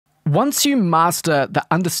Once you master the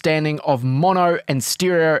understanding of mono and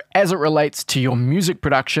stereo as it relates to your music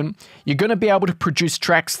production, you're going to be able to produce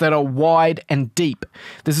tracks that are wide and deep.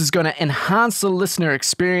 This is going to enhance the listener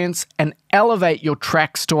experience and elevate your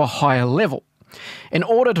tracks to a higher level. In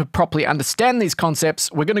order to properly understand these concepts,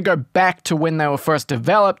 we're going to go back to when they were first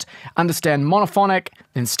developed, understand monophonic,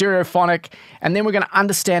 then stereophonic, and then we're going to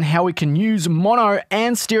understand how we can use mono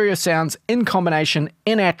and stereo sounds in combination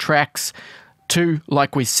in our tracks to,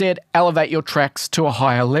 like we said, elevate your tracks to a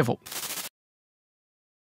higher level.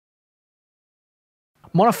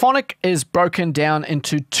 Monophonic is broken down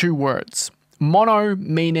into two words. Mono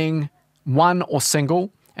meaning one or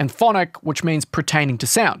single, and phonic, which means pertaining to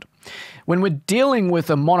sound. When we're dealing with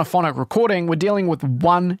a monophonic recording, we're dealing with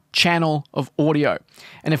one channel of audio.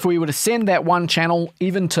 And if we were to send that one channel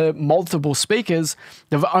even to multiple speakers,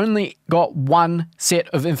 they've only got one set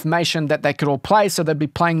of information that they could all play, so they'd be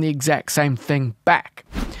playing the exact same thing back.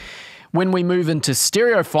 When we move into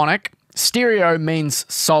stereophonic, stereo means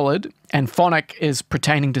solid, and phonic is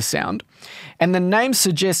pertaining to sound. And the name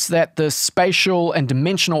suggests that the spatial and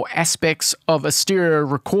dimensional aspects of a stereo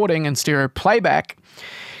recording and stereo playback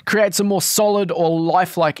creates a more solid or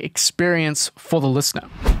lifelike experience for the listener.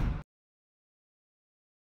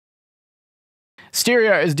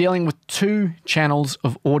 Stereo is dealing with two channels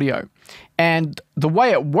of audio, and the way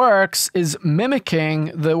it works is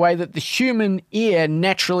mimicking the way that the human ear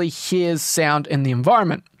naturally hears sound in the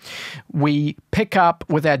environment. We pick up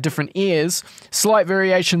with our different ears slight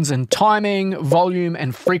variations in timing, volume,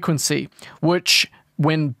 and frequency, which,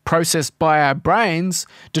 when processed by our brains,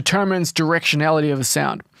 determines directionality of a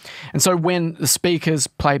sound. And so when the speakers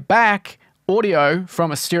play back audio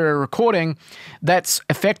from a stereo recording, that's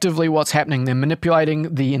effectively what's happening. They're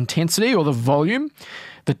manipulating the intensity or the volume,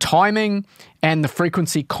 the timing, and the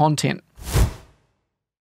frequency content.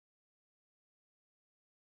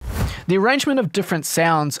 The arrangement of different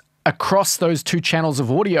sounds across those two channels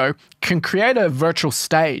of audio can create a virtual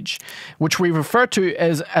stage, which we refer to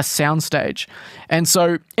as a soundstage. And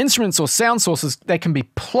so instruments or sound sources, they can be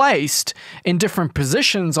placed in different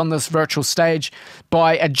positions on this virtual stage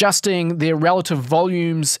by adjusting their relative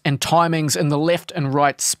volumes and timings in the left and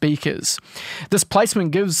right speakers. This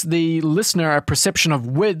placement gives the listener a perception of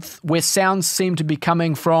width where sounds seem to be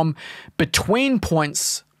coming from between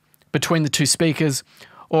points between the two speakers,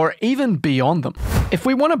 or even beyond them. If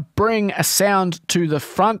we want to bring a sound to the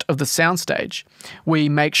front of the soundstage, we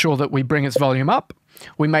make sure that we bring its volume up,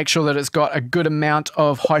 we make sure that it's got a good amount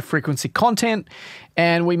of high frequency content,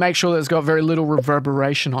 and we make sure that it's got very little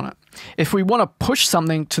reverberation on it. If we want to push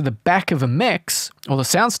something to the back of a mix or the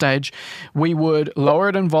soundstage, we would lower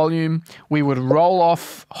it in volume, we would roll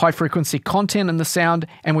off high frequency content in the sound,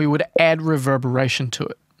 and we would add reverberation to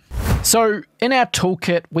it. So in our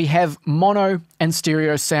toolkit, we have mono and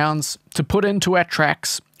stereo sounds to put into our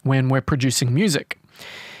tracks when we're producing music.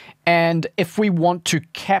 And if we want to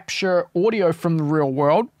capture audio from the real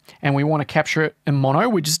world, and we want to capture it in mono,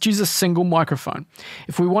 we just use a single microphone.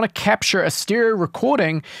 If we want to capture a stereo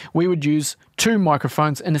recording, we would use two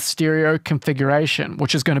microphones in a stereo configuration,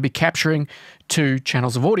 which is going to be capturing two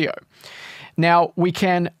channels of audio. Now, we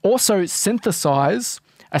can also synthesize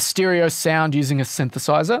a stereo sound using a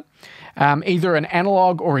synthesizer, either an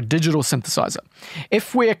analog or a digital synthesizer.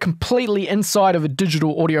 If we're completely inside of a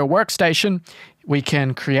digital audio workstation, we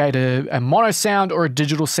can create a mono sound or a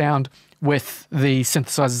digital sound with the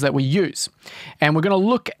synthesizers that we use. And we're going to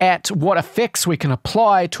look at what effects we can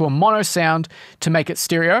apply to a mono sound to make it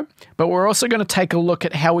stereo, but we're also going to take a look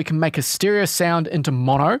at how we can make a stereo sound into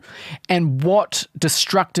mono and what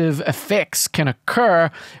destructive effects can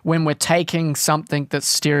occur when we're taking something that's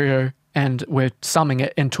stereo and we're summing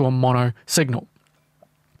it into a mono signal.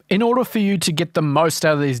 In order for you to get the most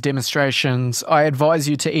out of these demonstrations, I advise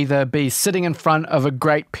you to either be sitting in front of a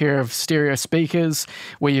great pair of stereo speakers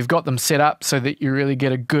where you've got them set up so that you really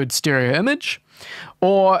get a good stereo image,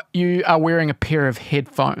 or you are wearing a pair of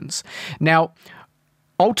headphones. Now,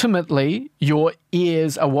 ultimately, your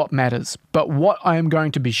ears are what matters, but what I am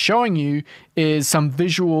going to be showing you is some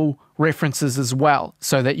visual references as well,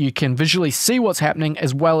 so that you can visually see what's happening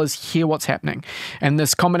as well as hear what's happening. And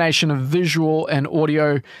this combination of visual and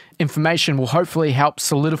audio information will hopefully help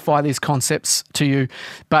solidify these concepts to you.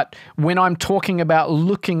 But when I'm talking about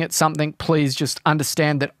looking at something, please just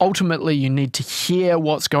understand that ultimately you need to hear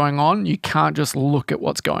what's going on. You can't just look at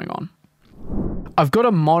what's going on. I've got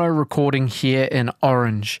a mono recording here in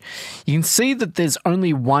orange. You can see that there's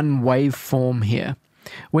only one waveform here.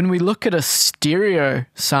 When we look at a stereo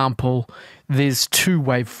sample, there's two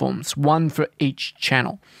waveforms, one for each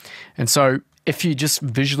channel. And so if you just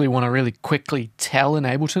visually want to really quickly tell in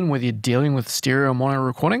Ableton whether you're dealing with stereo or mono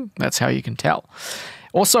recording, that's how you can tell.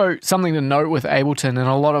 Also, something to note with Ableton and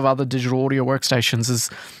a lot of other digital audio workstations is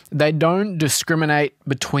they don't discriminate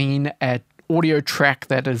between an audio track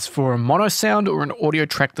that is for a mono sound or an audio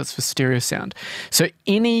track that's for stereo sound. So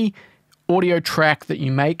any audio track that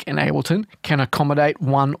you make in Ableton can accommodate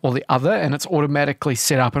one or the other, and it's automatically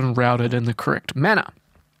set up and routed in the correct manner.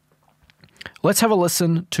 Let's have a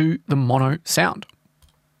listen to the mono sound.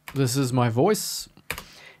 This is my voice.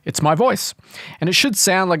 It's my voice. And it should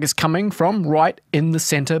sound like it's coming from right in the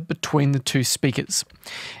center between the two speakers.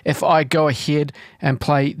 If I go ahead and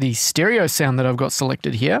play the stereo sound that I've got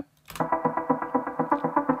selected here,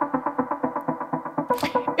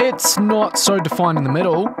 it's not so defined in the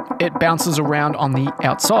middle. It bounces around on the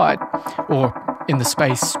outside or in the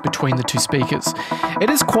space between the two speakers. It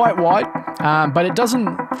is quite wide, but it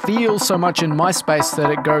doesn't feel so much in my space that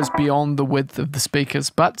it goes beyond the width of the speakers,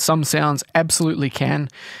 but some sounds absolutely can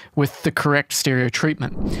with the correct stereo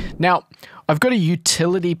treatment. Now, I've got a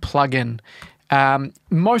utility plugin.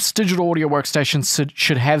 Most digital audio workstations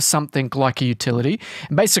should have something like a utility.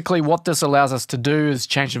 And basically what this allows us to do is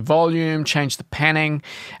change the volume, change the panning,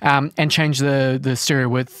 and change the stereo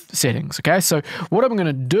width settings. Okay, so what I'm going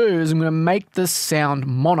to do is I'm going to make this sound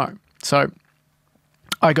mono. So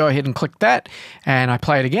I go ahead and click that and I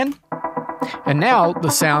play it again. And now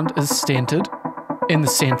the sound is centered in the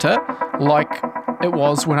center like it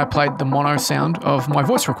was when I played the mono sound of my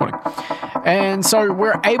voice recording. And so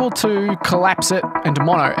we're able to collapse it into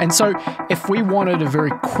mono. And so if we wanted a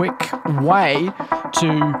very quick way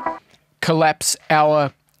to collapse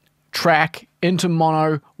our track into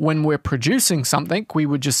mono when we're producing something, we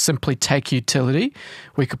would just simply take utility.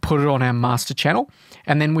 We could put it on our master channel,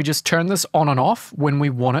 and then we just turn this on and off when we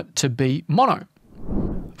want it to be mono.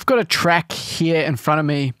 I've got a track here in front of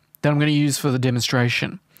me that I'm going to use for the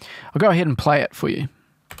demonstration. I'll go ahead and play it for you.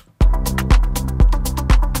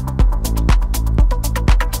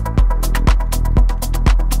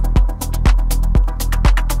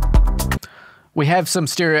 We have some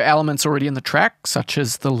stereo elements already in the track, such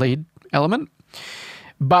as the lead element,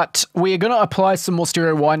 but we are going to apply some more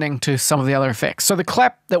stereo widening to some of the other effects. So the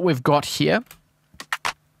clap that we've got here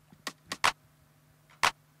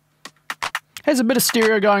has a bit of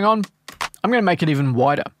stereo going on. I'm going to make it even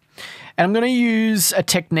wider. And I'm going to use a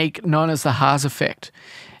technique known as the Haas effect.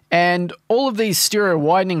 And all of these stereo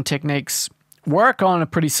widening techniques work on a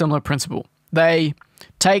pretty similar principle. They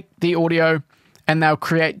take the audio and they'll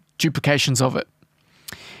create duplications of it.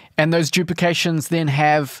 And those duplications then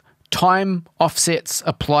have time offsets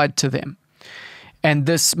applied to them. And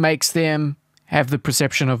this makes them have the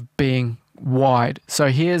perception of being wide. So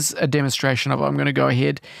here's a demonstration of it. I'm going to go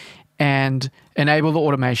ahead and enable the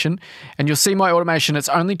automation. And you'll see my automation, it's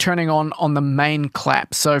only turning on the main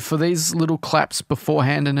clap. So for these little claps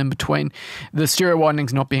beforehand and in between, the stereo widening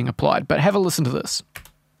is not being applied. But have a listen to this.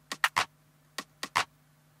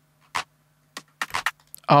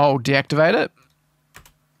 I'll deactivate it.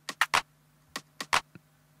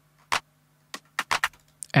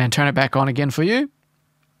 And turn it back on again for you.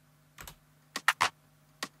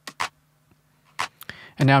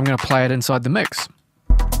 And now I'm going to play it inside the mix.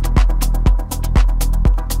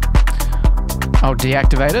 I'll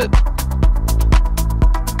deactivate it.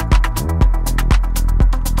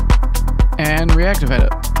 And reactivate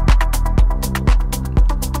it.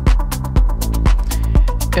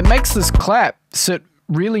 It makes this clap sit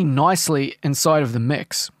really nicely inside of the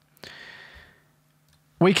mix.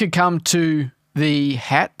 We could come to the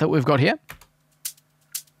hat that we've got here,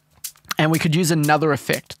 and we could use another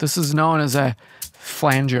effect. This is known as a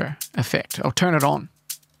flanger effect. I'll turn it on.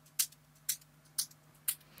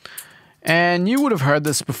 And you would have heard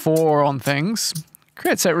this before on things. It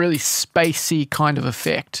creates that really spacey kind of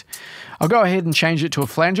effect. I'll go ahead and change it to a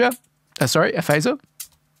flanger. A phaser.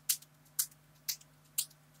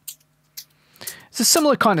 It's a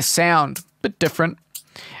similar kind of sound, bit different.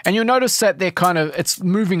 And you'll notice that it's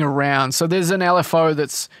moving around. So there's an LFO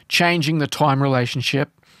that's changing the time relationship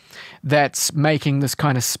that's making this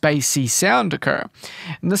kind of spacey sound occur.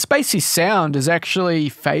 And the spacey sound is actually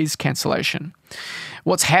phase cancellation.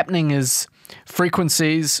 What's happening is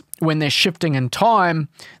frequencies, when they're shifting in time,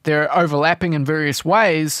 they're overlapping in various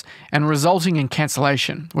ways and resulting in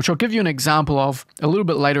cancellation, which I'll give you an example of a little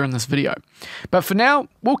bit later in this video. But for now,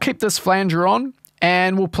 we'll keep this flanger on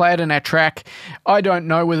and we'll play it in our track. I don't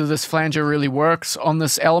know whether this flanger really works on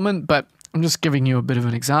this element, but I'm just giving you a bit of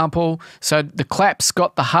an example. So the clap's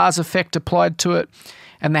got the Haas effect applied to it,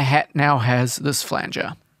 and the hat now has this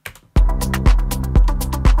flanger.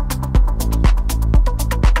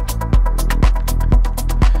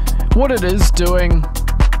 What it is doing,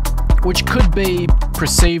 which could be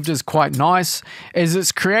perceived as quite nice, is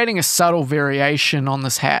it's creating a subtle variation on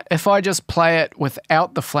this hat. If I just play it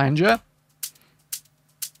without the flanger,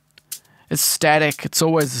 it's static, it's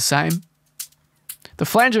always the same. The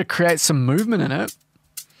flanger creates some movement in it,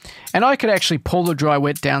 and I could actually pull the dry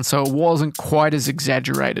wet down so it wasn't quite as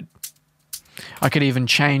exaggerated. I could even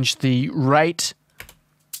change the rate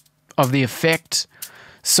of the effect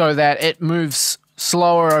so that it moves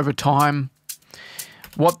slower over time.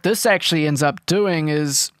 What this actually ends up doing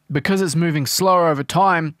is, because it's moving slower over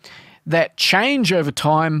time, that change over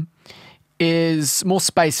time is more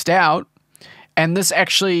spaced out, and this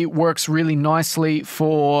actually works really nicely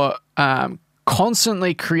for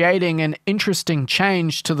constantly creating an interesting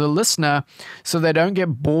change to the listener so they don't get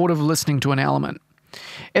bored of listening to an element.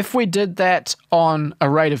 If we did that on a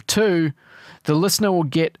rate of 2, the listener will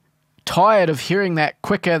get tired of hearing that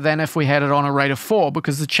quicker than if we had it on a rate of 4,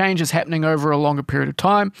 because the change is happening over a longer period of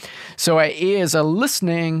time. So our ears are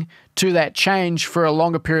listening to that change for a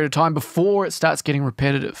longer period of time before it starts getting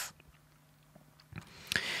repetitive.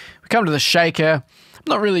 We come to the shaker. I'm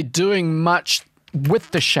not really doing much with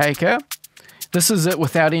the shaker. This is it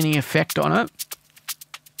without any effect on it.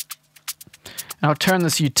 And I'll turn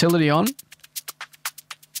this utility on.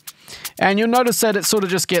 And you'll notice that it sort of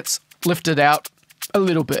just gets lifted out a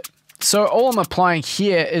little bit. So all I'm applying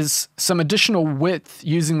here is some additional width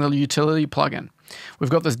using the utility plugin. We've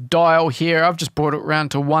got this dial here. I've just brought it around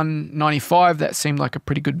to 195. That seemed like a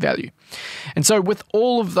pretty good value. And so with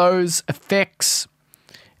all of those effects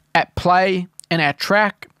at play in our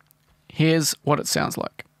track, here's what it sounds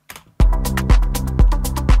like.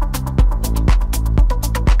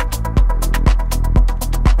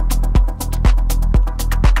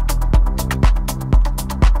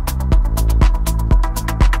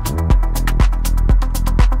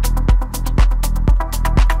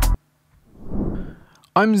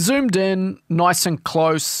 I'm zoomed in nice and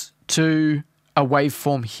close to a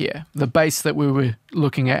waveform here, the bass that we were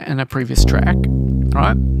looking at in a previous track,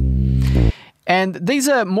 right? And these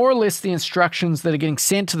are more or less the instructions that are getting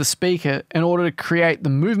sent to the speaker in order to create the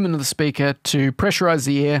movement of the speaker to pressurize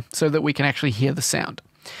the air so that we can actually hear the sound.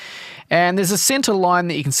 And there's a center line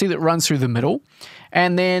that you can see that runs through the middle,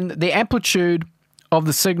 and then the amplitude of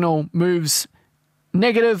the signal moves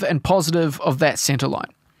negative and positive of that center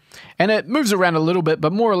line. And it moves around a little bit,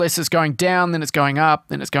 but more or less it's going down, then it's going up,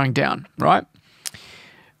 then it's going down, right?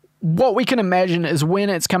 What we can imagine is when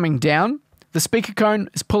it's coming down, the speaker cone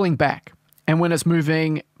is pulling back. And when it's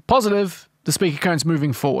moving positive, the speaker cone's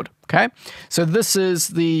moving forward, okay? So this is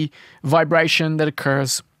the vibration that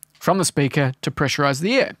occurs from the speaker to pressurize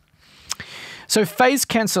the air. So phase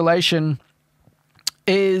cancellation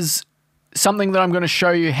is something that I'm going to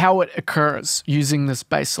show you how it occurs using this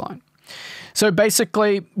baseline. So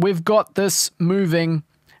basically, we've got this moving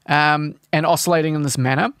and oscillating in this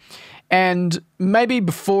manner. And maybe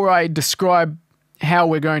before I describe how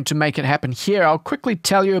we're going to make it happen here, I'll quickly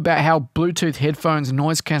tell you about how Bluetooth headphones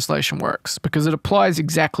noise cancellation works, because it applies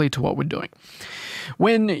exactly to what we're doing.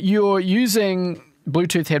 When you're using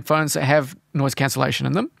Bluetooth headphones that have noise cancellation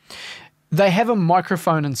in them, they have a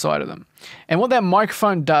microphone inside of them. And what that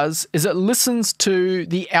microphone does is it listens to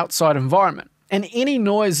the outside environment. And any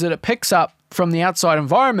noise that it picks up from the outside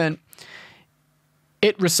environment,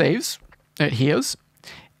 it receives, it hears,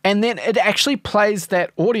 and then it actually plays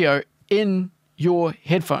that audio in your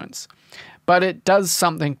headphones. But it does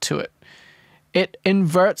something to it. It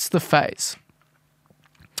inverts the phase.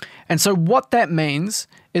 And so what that means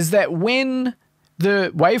is that when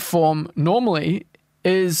the waveform normally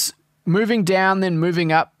is moving down, then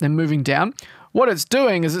moving up, then moving down, what it's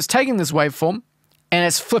doing is it's taking this waveform and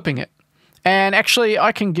it's flipping it. And actually,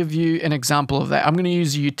 I can give you an example of that. I'm going to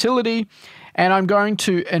use a utility, and I'm going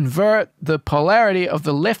to invert the polarity of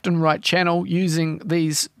the left and right channel using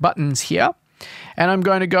these buttons here. And I'm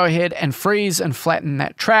going to go ahead and freeze and flatten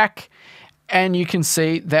that track. And you can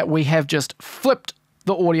see that we have just flipped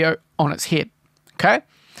the audio on its head. Okay?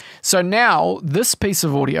 So now this piece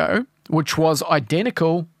of audio, which was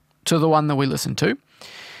identical to the one that we listened to,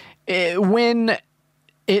 when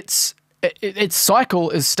its cycle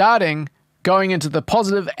is starting, going into the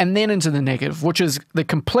positive and then into the negative, which is the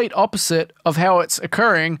complete opposite of how it's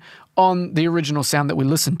occurring on the original sound that we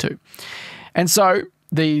listened to. And so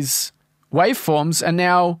these waveforms are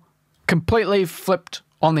now completely flipped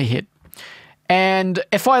on their head. And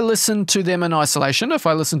if I listen to them in isolation, if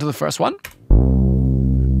I listen to the first one,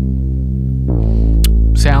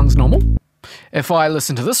 sounds normal. If I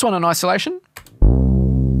listen to this one in isolation,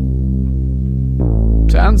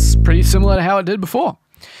 sounds pretty similar to how it did before.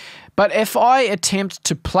 But if I attempt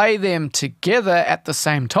to play them together at the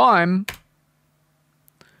same time,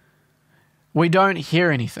 we don't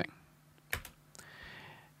hear anything.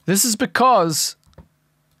 This is because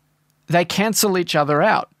they cancel each other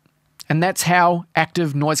out. And that's how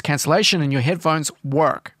active noise cancellation in your headphones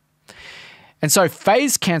work. And so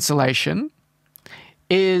phase cancellation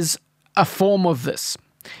is a form of this.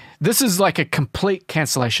 This is like a complete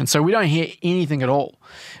cancellation, so we don't hear anything at all.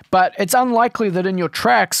 But it's unlikely that in your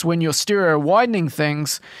tracks, when you're stereo widening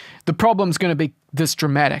things, the problem's going to be this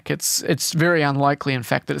dramatic. It's very unlikely, in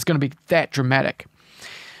fact, that it's going to be that dramatic.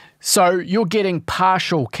 So you're getting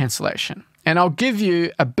partial cancellation. And I'll give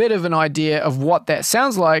you a bit of an idea of what that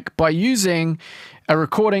sounds like by using a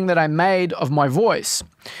recording that I made of my voice.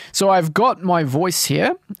 So I've got my voice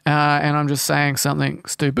here, and I'm just saying something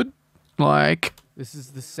stupid, like, this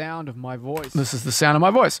is the sound of my voice. This is the sound of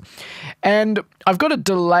my voice. And I've got a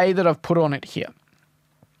delay that I've put on it here.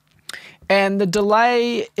 And the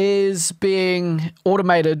delay is being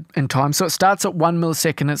automated in time. So it starts at 1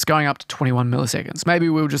 millisecond, it's going up to 21 milliseconds. Maybe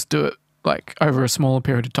we'll just do it like over a smaller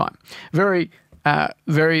period of time.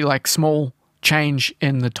 Very like small change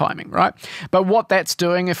in the timing, right? But what that's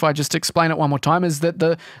doing, if I just explain it one more time, is that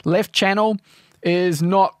the left channel is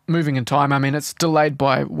not moving in time. I mean, it's delayed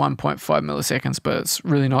by 1.5 milliseconds, but it's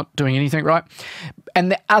really not doing anything, right?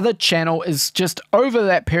 And the other channel is just over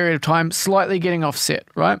that period of time, slightly getting offset,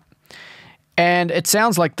 right? And it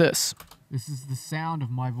sounds like this. This is the sound of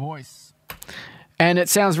my voice. And it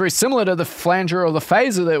sounds very similar to the flanger or the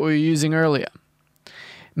phaser that we were using earlier.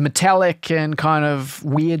 Metallic and kind of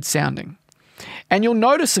weird sounding. And you'll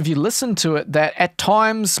notice if you listen to it that at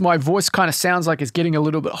times my voice kind of sounds like it's getting a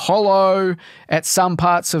little bit hollow at some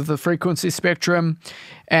parts of the frequency spectrum,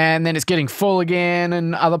 and then it's getting full again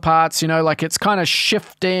in other parts, you know, like it's kind of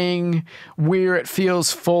shifting where it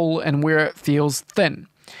feels full and where it feels thin.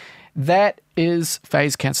 That is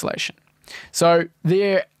phase cancellation. So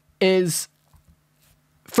there are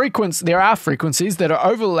frequencies that are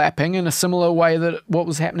overlapping in a similar way that what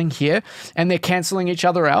was happening here, and they're canceling each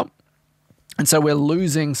other out. And so we're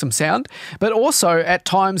losing some sound. But also at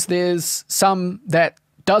times there's some that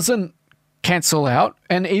doesn't cancel out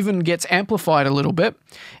and even gets amplified a little bit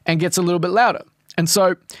and gets a little bit louder. And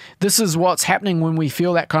so this is what's happening when we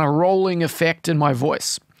feel that kind of rolling effect in my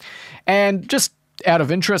voice. And just out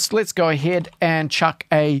of interest, let's go ahead and chuck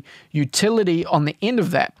a utility on the end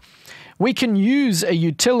of that. We can use a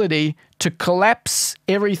utility to collapse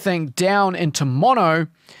everything down into mono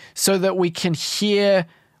so that we can hear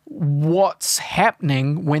what's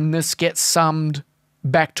happening when this gets summed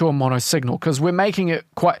back to a mono signal, because we're making it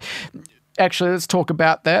quite... Actually, let's talk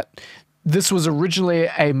about that. This was originally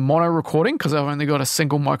a mono recording because I've only got a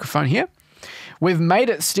single microphone here. We've made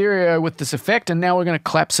it stereo with this effect, and now we're going to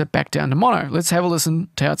collapse it back down to mono. Let's have a listen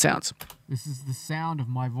to how it sounds. This is the sound of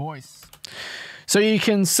my voice. So you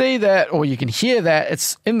can see that, or you can hear that,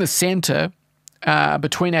 it's in the center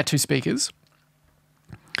between our two speakers.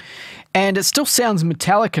 And it still sounds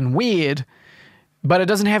metallic and weird, but it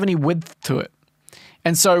doesn't have any width to it.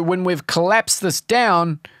 And so when we've collapsed this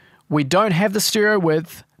down, we don't have the stereo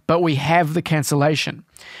width, but we have the cancellation.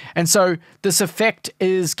 And so this effect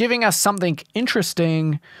is giving us something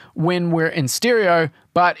interesting when we're in stereo,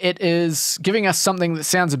 but it is giving us something that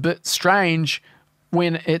sounds a bit strange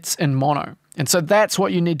when it's in mono. And so that's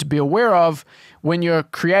what you need to be aware of when you're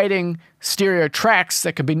creating stereo tracks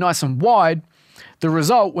that can be nice and wide. The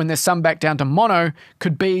result, when they're summed back down to mono,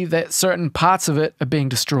 could be that certain parts of it are being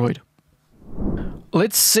destroyed.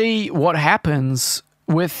 Let's see what happens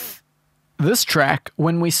with this track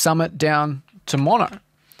when we sum it down to mono.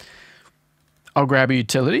 I'll grab a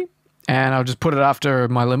utility, and I'll just put it after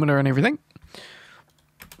my limiter and everything.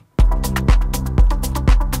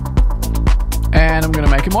 And I'm going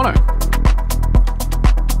to make it mono.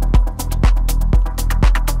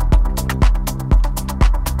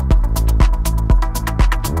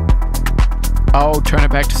 I'll turn it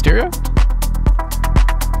back to stereo.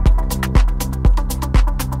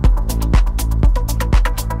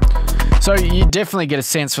 So you definitely get a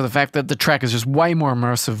sense for the fact that the track is just way more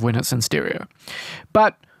immersive when it's in stereo.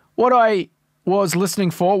 But what I was listening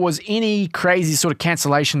for was any crazy sort of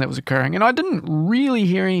cancellation that was occurring, and I didn't really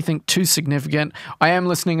hear anything too significant. I am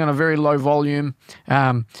listening on a very low volume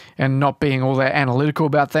and not being all that analytical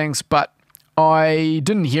about things, but I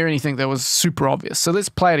didn't hear anything that was super obvious. So let's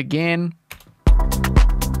play it again.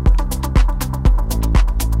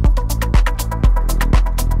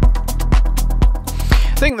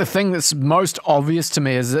 I think the thing that's most obvious to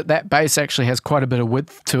me is that that bass actually has quite a bit of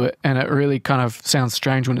width to it, and it really kind of sounds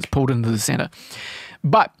strange when it's pulled into the center.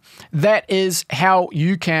 But that is how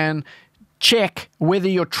you can check whether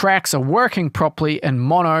your tracks are working properly in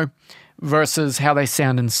mono versus how they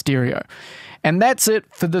sound in stereo. And that's it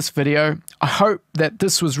for this video. I hope that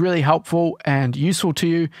this was really helpful and useful to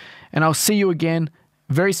you, and I'll see you again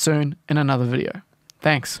very soon in another video.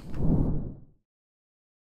 Thanks.